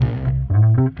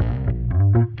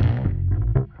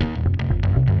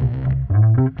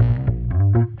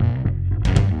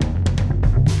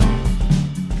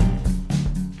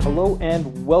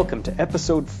welcome to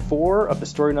episode 4 of the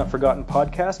Story Not Forgotten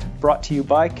podcast, brought to you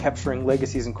by Capturing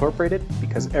Legacies Incorporated,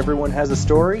 because everyone has a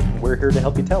story, and we're here to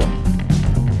help you tell it.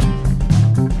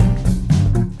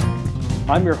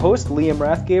 I'm your host, Liam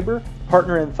Rathgaber,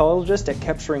 partner anthologist at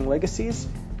Capturing Legacies,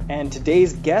 and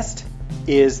today's guest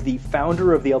is the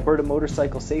founder of the Alberta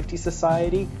Motorcycle Safety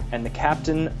Society and the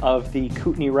captain of the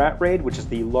Kootenay Rat Raid, which is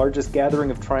the largest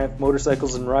gathering of Triumph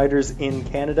motorcycles and riders in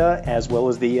Canada, as well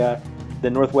as the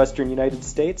northwestern United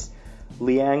States,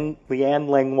 Leanne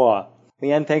Langlois.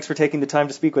 Leanne, thanks for taking the time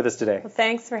to speak with us today. Well,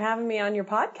 thanks for having me on your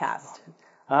podcast.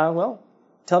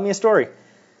 Tell me a story.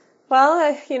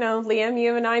 Well, Liam,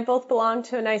 you and I both belong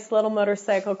to a nice little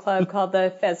motorcycle club called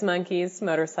the Fez Monkeys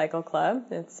Motorcycle Club.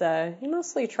 It's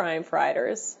mostly Triumph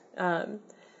riders.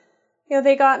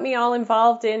 They got me all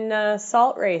involved in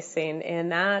salt racing,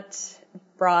 and that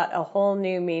brought a whole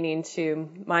new meaning to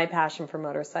my passion for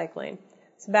motorcycling.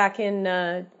 So back in,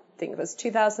 I think it was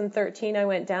 2013, I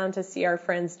went down to see our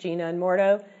friends Gina and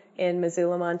Mordo in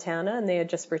Missoula, Montana, and they had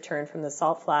just returned from the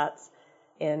Salt Flats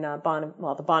in the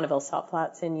Bonneville Salt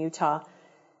Flats in Utah.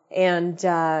 And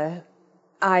I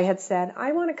had said,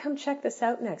 I want to come check this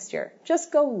out next year.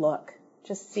 Just go look.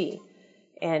 Just see.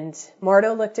 And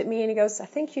Mordo looked at me and he goes, I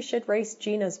think you should race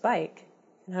Gina's bike.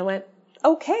 And I went,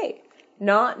 okay,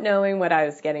 not knowing what I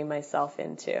was getting myself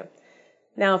into.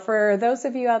 Now, for those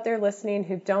of you out there listening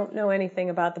who don't know anything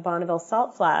about the Bonneville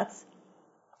Salt Flats,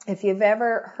 if you've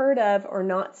ever heard of or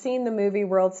not seen the movie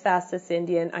World's Fastest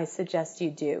Indian, I suggest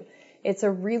you do. It's a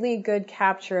really good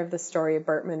capture of the story of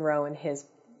Burt Munro and his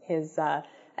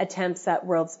attempts at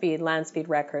land speed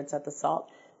records at the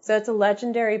Salt. So it's a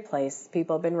legendary place.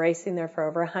 People have been racing there for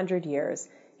over 100 years.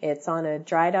 It's on a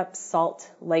dried up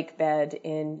salt lake bed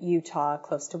in Utah,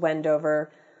 close to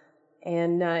Wendover.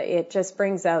 And it just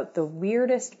brings out the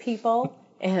weirdest people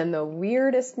and the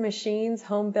weirdest machines,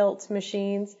 home-built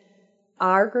machines.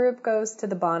 Our group goes to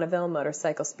the Bonneville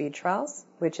Motorcycle Speed Trials,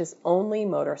 which is only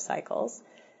motorcycles.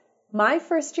 My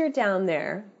first year down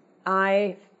there,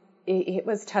 it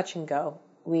was touch and go.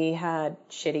 We had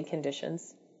shitty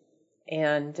conditions.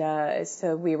 And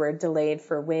so we were delayed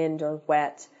for wind or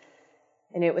wet.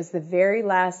 And it was the very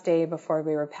last day before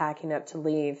we were packing up to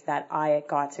leave that I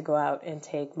got to go out and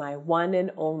take my one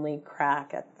and only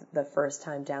crack at the first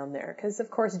time down there. Because, of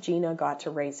course, Gina got to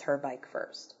race her bike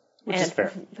first. Which is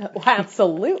fair.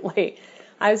 Absolutely.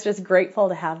 I was just grateful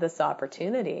to have this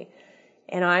opportunity.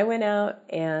 And I went out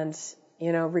and,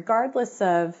 regardless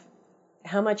of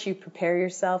how much you prepare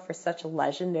yourself for such a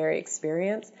legendary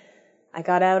experience, I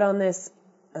got out on this,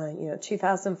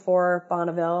 2004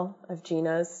 Bonneville of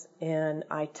Gina's, and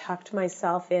I tucked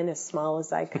myself in as small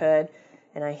as I could,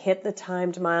 and I hit the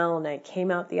timed mile, and I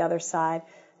came out the other side.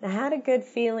 And I had a good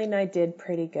feeling I did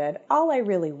pretty good. All I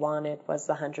really wanted was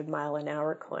the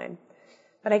 100-mile-an-hour coin.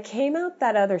 But I came out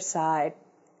that other side.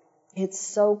 It's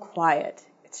so quiet.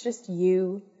 It's just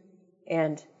you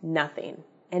and nothing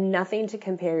to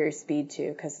compare your speed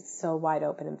to because it's so wide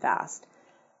open and fast.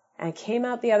 And I came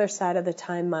out the other side of the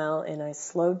time mile and I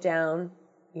slowed down,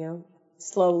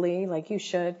 slowly like you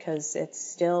should because it's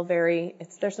still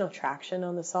there's no traction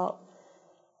on the Salt.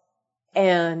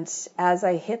 And as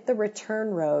I hit the return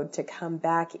road to come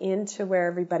back into where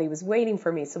everybody was waiting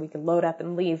for me so we could load up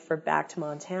and leave for back to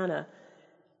Montana,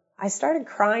 I started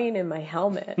crying in my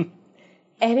helmet.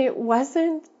 And it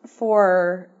wasn't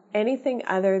for anything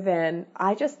other than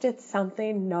I just did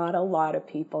something not a lot of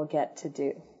people get to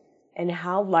do. And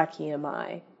how lucky am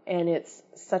I? And it's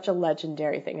such a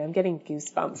legendary thing. I'm getting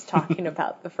goosebumps talking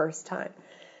about the first time.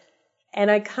 And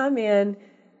I come in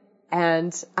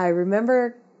and I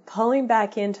remember pulling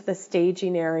back into the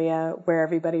staging area where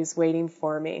everybody's waiting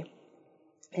for me.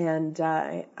 And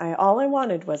all I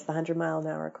wanted was the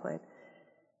 100-mile-an-hour coin.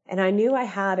 And I knew I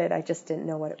had it, I just didn't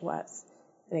know what it was.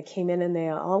 And I came in and they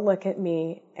all look at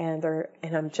me and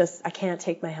I can't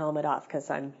take my helmet off because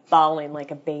I'm bawling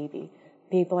like a baby.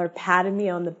 People are patting me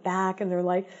on the back and they're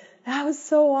like, that was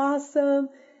so awesome.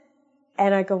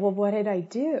 And I go, well, what did I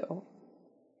do?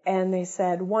 And they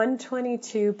said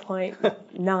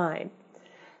 122.9.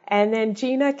 And then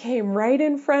Gina came right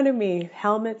in front of me,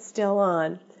 helmet still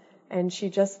on. And she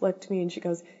just looked at me and she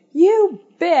goes, you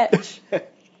bitch.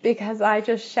 Because I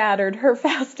just shattered her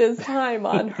fastest time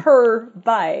on her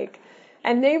bike.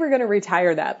 And they were going to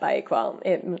retire that bike. Well,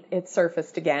 it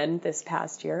surfaced again this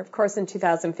past year. Of course, in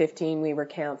 2015, we were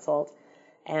canceled.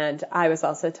 And I was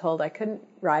also told I couldn't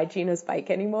ride Gina's bike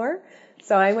anymore.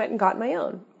 So I went and got my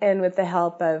own. And with the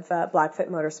help of Blackfoot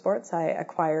Motorsports, I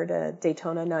acquired a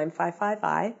Daytona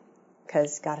 955i,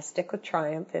 because got to stick with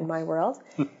Triumph in my world.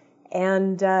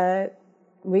 And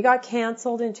we got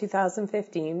canceled in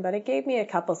 2015, but it gave me a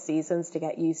couple seasons to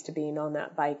get used to being on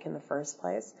that bike in the first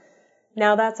place.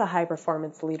 Now that's a high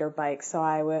performance leader bike, so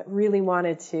I really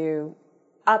wanted to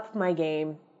up my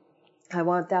game. I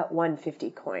want that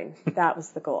 150 coin. That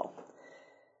was the goal.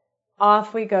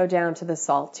 Off we go down to the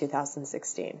Salt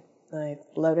 2016. I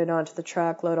loaded onto the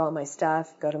truck, load all my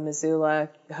stuff, go to Missoula,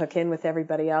 hook in with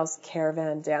everybody else,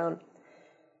 caravan down.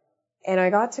 And I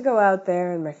got to go out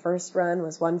there, and my first run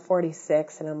was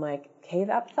 146, and I'm like, okay,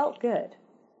 that felt good.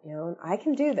 You know, I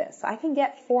can do this. I can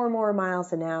get 4 more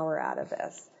miles an hour out of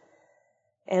this.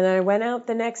 And I went out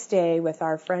the next day with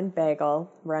our friend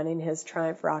Bagel running his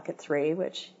Triumph Rocket 3,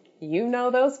 which you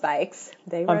know those bikes.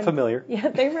 I'm familiar. Yeah,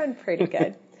 they run pretty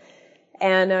good.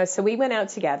 And so we went out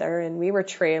together, and we were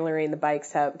trailering the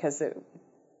bikes out because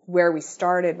where we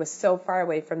started was so far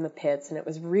away from the pits, and it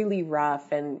was really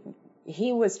rough, and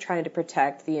he was trying to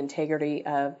protect the integrity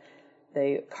of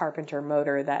the Carpenter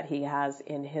motor that he has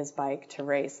in his bike to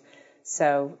race.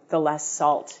 So the less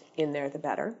salt in there, the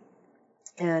better.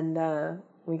 And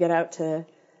we get out to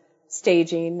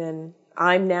staging, and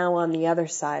I'm now on the other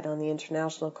side on the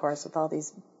international course with all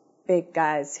these big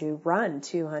guys who run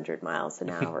 200 miles an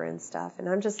hour and stuff. And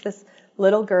I'm just this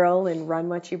little girl in Run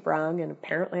What You Brung, and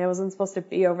apparently I wasn't supposed to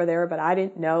be over there, but I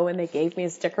didn't know, and they gave me a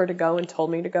sticker to go and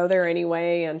told me to go there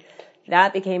anyway, and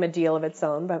that became a deal of its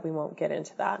own, but we won't get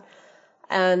into that.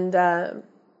 And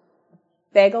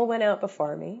Bagel went out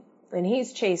before me, and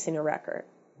he's chasing a record,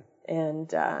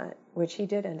 and which he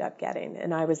did end up getting,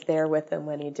 and I was there with him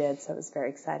when he did, so it was very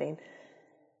exciting.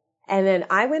 And then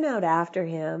I went out after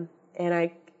him,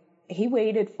 and he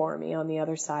waited for me on the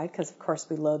other side because, of course,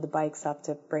 we load the bikes up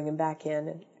to bring him back in.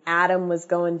 And Adam was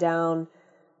going down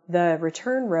the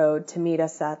return road to meet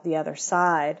us at the other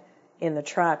side in the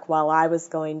truck while I was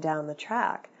going down the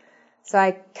track. So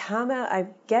I come out, I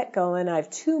get going. I have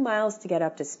 2 miles to get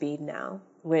up to speed now,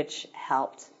 which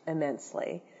helped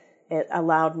immensely. It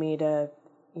allowed me to,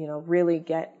 really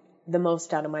get the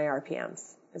most out of my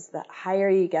RPMs. Because the higher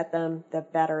you get them, the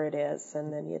better it is.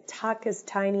 And then you tuck as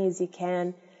tiny as you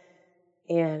can.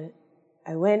 And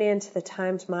I went into the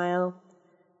timed mile,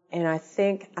 and I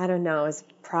think, I don't know, it was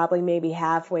probably maybe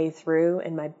halfway through,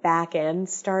 and my back end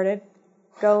started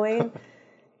going,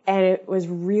 and it was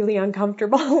really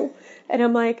uncomfortable. And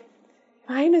I'm like,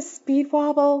 am I in a speed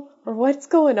wobble, or what's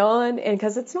going on? And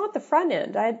because it's not the front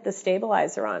end, I had the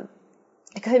stabilizer on.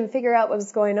 I couldn't figure out what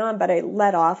was going on, but I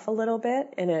let off a little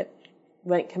bit, and it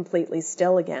went completely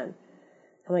still again.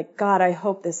 I'm like, God, I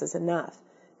hope this is enough.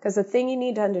 Because the thing you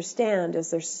need to understand is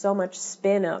there's so much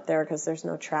spin out there because there's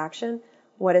no traction.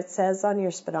 What it says on your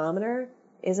speedometer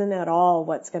isn't at all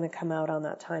what's going to come out on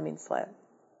that timing slip.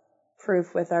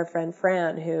 Proof with our friend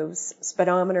Fran, whose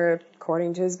speedometer,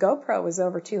 according to his GoPro, was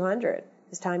over 200.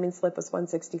 His timing slip was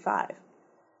 165.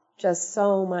 Just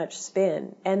so much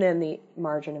spin. And then the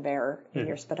margin of error in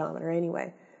your speedometer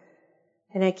anyway.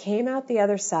 And I came out the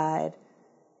other side,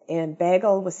 and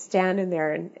Bagel was standing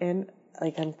there, and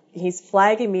he's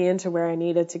flagging me into where I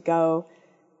needed to go,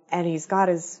 and he's got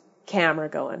his camera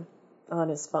going on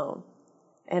his phone.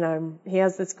 And he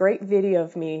has this great video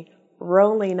of me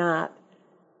rolling up,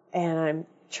 and I'm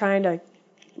trying to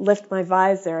lift my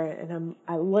visor, and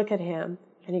I look at him,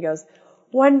 and he goes,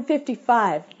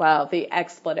 155. Wow, the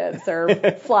expletives are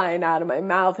flying out of my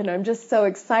mouth, and I'm just so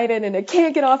excited, and I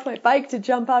can't get off my bike to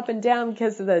jump up and down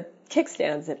because of the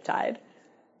kickstand zip tied.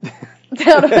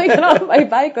 How do I get off my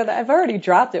bike with it? I've already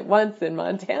dropped it once in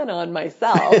Montana on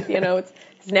myself.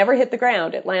 It's never hit the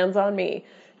ground. It lands on me.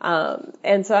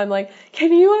 And so I'm like,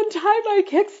 can you untie my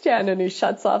kickstand? And he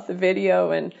shuts off the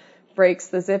video and breaks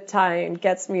the zip tie and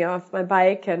gets me off my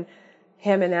bike. And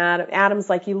him and Adam's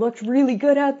like, you looked really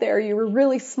good out there. You were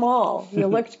really small. You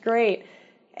looked great.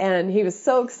 And he was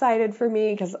so excited for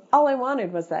me because all I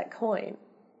wanted was that coin.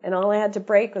 And all I had to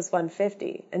break was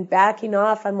 150. And backing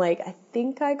off, I'm like, I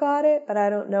think I got it, but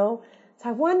I don't know. So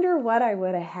I wonder what I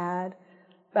would have had.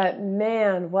 But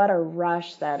man, what a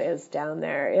rush that is down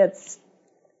there. It's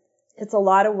a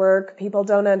lot of work. People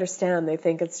don't understand. They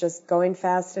think it's just going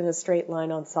fast in a straight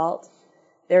line on salt.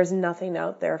 There's nothing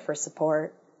out there for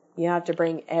support. You have to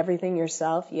bring everything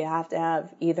yourself. You have to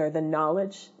have either the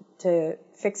knowledge to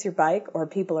fix your bike or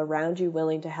people around you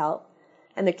willing to help.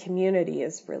 And the community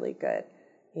is really good.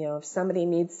 If somebody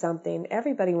needs something,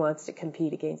 everybody wants to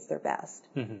compete against their best.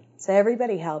 Mm-hmm. So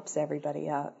everybody helps everybody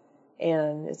out.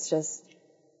 And it's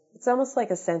almost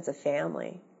like a sense of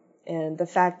family. And the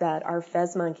fact that our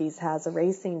Fez Monkeys has a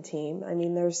racing team,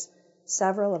 there's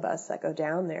several of us that go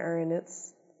down there, and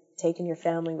it's taking your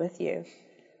family with you.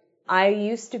 I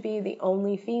used to be the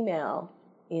only female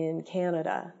in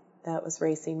Canada that was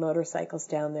racing motorcycles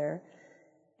down there.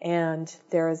 And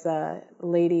there was a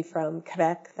lady from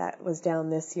Quebec that was down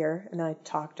this year, and I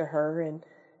talked to her, and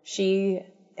she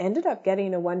ended up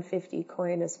getting a 150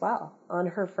 coin as well on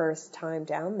her first time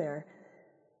down there.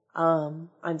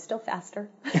 I'm still faster.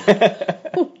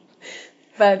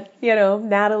 But,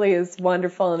 Natalie is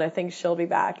wonderful, and I think she'll be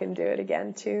back and do it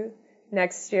again, too.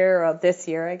 Next year, or this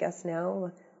year, I guess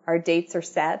now, our dates are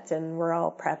set, and we're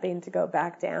all prepping to go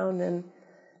back down. And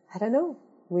I don't know.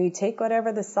 We take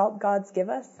whatever the salt gods give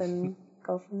us and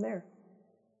go from there.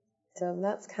 So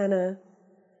that's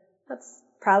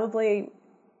probably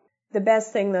the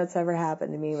best thing that's ever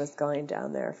happened to me was going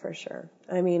down there for sure.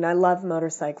 I mean, I love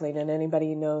motorcycling, and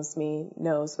anybody who knows me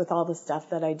knows with all the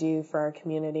stuff that I do for our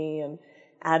community and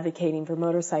advocating for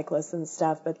motorcyclists and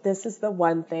stuff, but this is the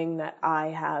one thing that I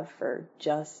have for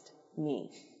just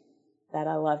me that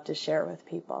I love to share with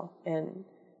people, and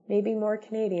maybe more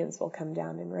Canadians will come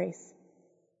down and race.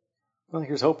 Well,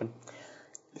 here's hoping.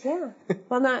 Yeah.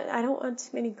 Well, I don't want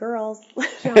too many girls.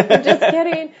 No, I'm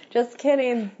just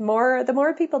kidding. The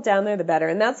more people down there, the better.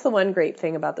 And that's the one great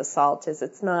thing about the salt is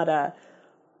it's not a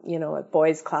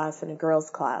boys class and a girls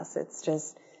class. It's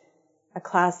just a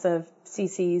class of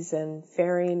CCs and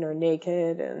fairing or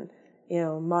naked and,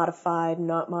 modified,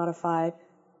 not modified.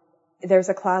 There's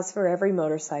a class for every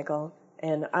motorcycle,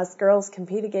 and us girls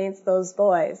compete against those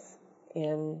boys.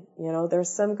 And, there's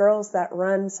some girls that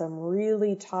run some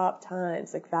really top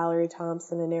times, like Valerie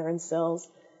Thompson and Erin Sills.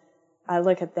 I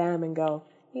look at them and go,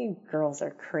 you girls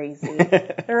are crazy.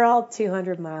 They're all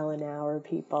 200-mile-an-hour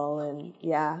people. And,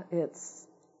 yeah,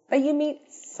 but you meet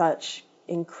such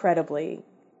incredibly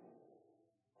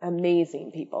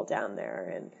amazing people down there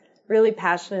and really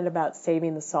passionate about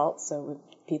saving the salt so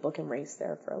people can race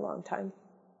there for a long time.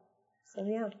 So,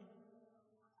 yeah.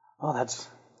 Oh,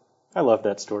 I love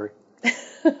that story.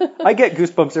 I get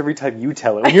goosebumps every time you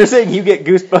tell it. When you're saying you get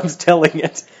goosebumps telling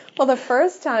it. Well, the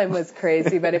first time was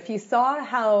crazy, but if you saw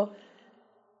how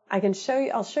I'll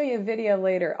show you a video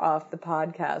later off the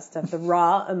podcast of the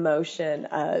raw emotion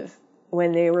of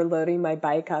when they were loading my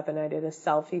bike up and I did a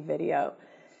selfie video.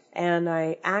 And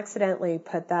I accidentally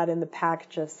put that in the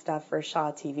package of stuff for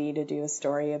Shaw TV to do a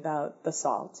story about the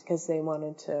salt because they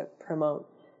wanted to promote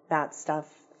that stuff.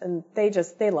 And they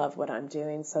love what I'm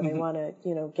doing, so they want to,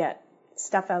 get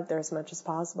stuff out there as much as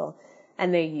possible.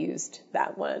 And they used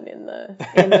that one in the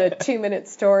 2-minute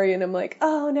story, and I'm like,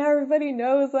 oh, now everybody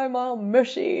knows I'm all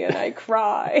mushy and I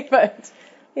cry. But,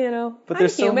 But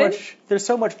there's so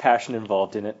much passion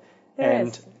involved in it. There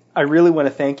is. I really want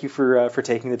to thank you for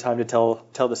taking the time to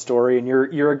tell the story, and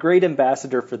you're a great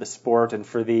ambassador for the sport and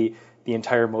for the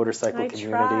entire motorcycle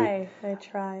community. I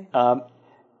try.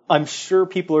 I'm sure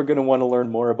people are going to want to learn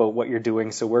more about what you're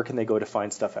doing, so where can they go to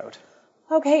find stuff out?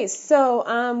 Okay,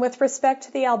 so with respect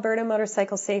to the Alberta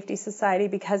Motorcycle Safety Society,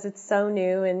 because it's so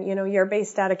new, and you're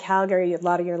based out of Calgary, a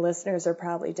lot of your listeners are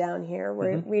probably down here.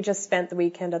 We just spent the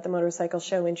weekend at the motorcycle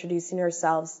show introducing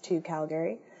ourselves to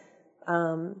Calgary.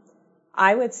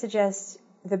 I would suggest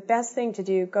the best thing to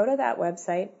do, go to that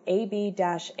website,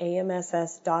 ab-amss.org,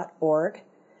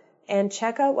 and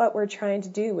check out what we're trying to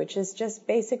do, which is just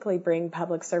basically bring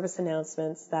public service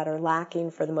announcements that are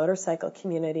lacking for the motorcycle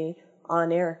community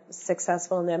on air.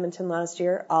 Successful in Edmonton last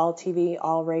year, all TV,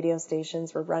 all radio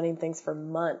stations were running things for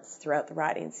months throughout the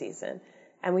riding season,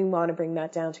 and we want to bring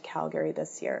that down to Calgary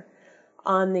this year.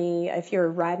 If you're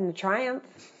riding a Triumph,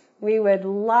 we would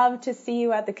love to see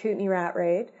you at the Kootenay Rat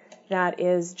Raid. That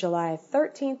is July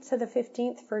 13th to the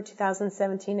 15th for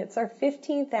 2017. It's our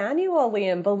 15th annual,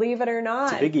 Liam, believe it or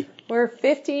not. It's a biggie. We're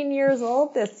 15 years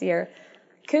old this year.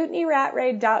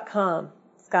 KootenayRatRaid.com.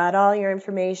 It's got all your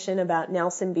information about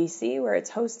Nelson, BC, where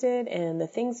it's hosted, and the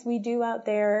things we do out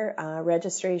there,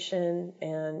 registration,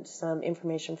 and some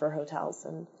information for hotels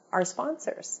and our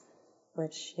sponsors,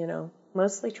 which,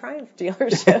 mostly Triumph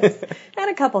dealerships and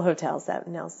a couple hotels out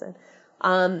in Nelson.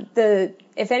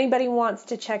 If anybody wants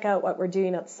to check out what we're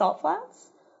doing at Salt Flats,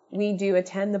 we do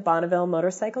attend the Bonneville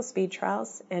Motorcycle Speed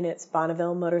Trials, and it's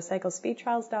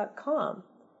BonnevilleMotorcycleSpeedTrials.com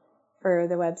for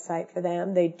the website for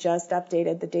them. They just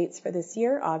updated the dates for this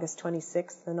year, August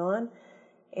 26th and on.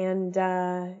 And,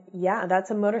 that's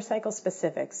a motorcycle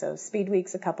specific. So Speed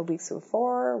Week's a couple weeks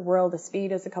before, World of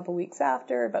Speed is a couple weeks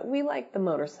after, but we like the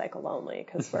motorcycle only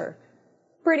because we're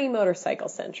pretty motorcycle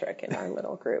centric in our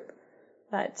little group.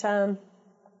 But, and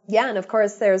of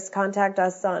course there's contact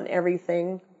us on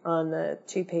everything on the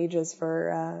 2 pages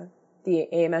for the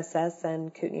AMSS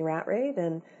and Kootenay Rat Raid,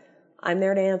 and I'm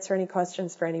there to answer any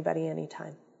questions for anybody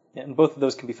anytime. Yeah, and both of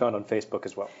those can be found on Facebook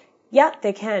as well. Yeah,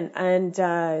 they can, and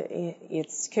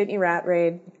it's Kootenay Rat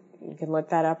Raid. You can look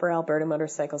that up, or Alberta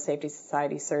Motorcycle Safety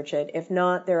Society, search it. If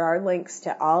not, there are links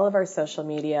to all of our social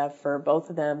media for both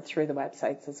of them through the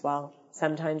websites as well.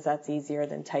 Sometimes that's easier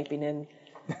than typing in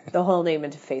the whole name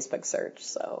into Facebook search.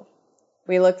 So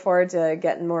we look forward to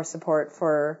getting more support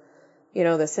for,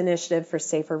 this initiative for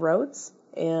safer roads.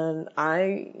 And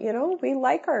we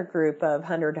like our group of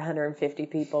 100 to 150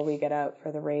 people we get out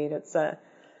for the raid.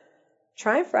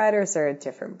 Triumph Riders are a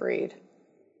different breed.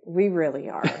 We really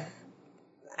are.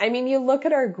 I mean, you look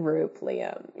at our group,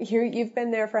 Liam. You've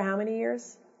been there for how many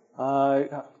years?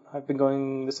 I've been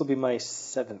going, this will be my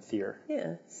 7th year.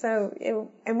 Yeah.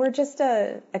 And we're just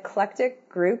a eclectic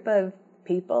group of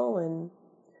people, and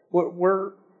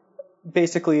we're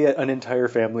basically an entire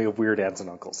family of weird aunts and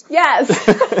uncles. Yes.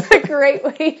 That's a great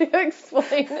way to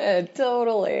explain it.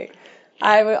 Totally.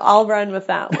 I'll run with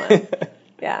that one.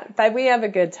 Yeah. But we have a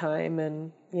good time,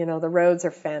 and, the roads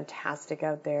are fantastic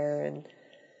out there, and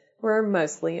we're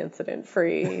mostly incident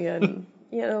free, and,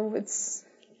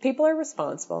 people are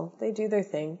responsible. They do their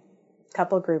thing.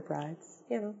 Couple group rides.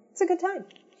 It's a good time.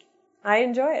 I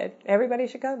enjoy it. Everybody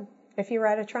should come if you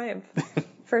ride a Triumph,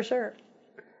 for sure.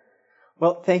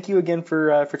 Well, thank you again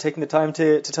for taking the time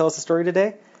to tell us a story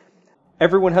today.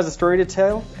 Everyone has a story to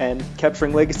tell, and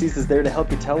Capturing Legacies is there to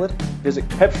help you tell it. Visit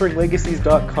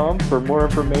capturinglegacies.com for more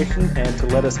information and to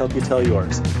let us help you tell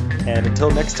yours. And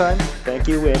until next time, thank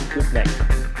you and good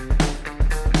night.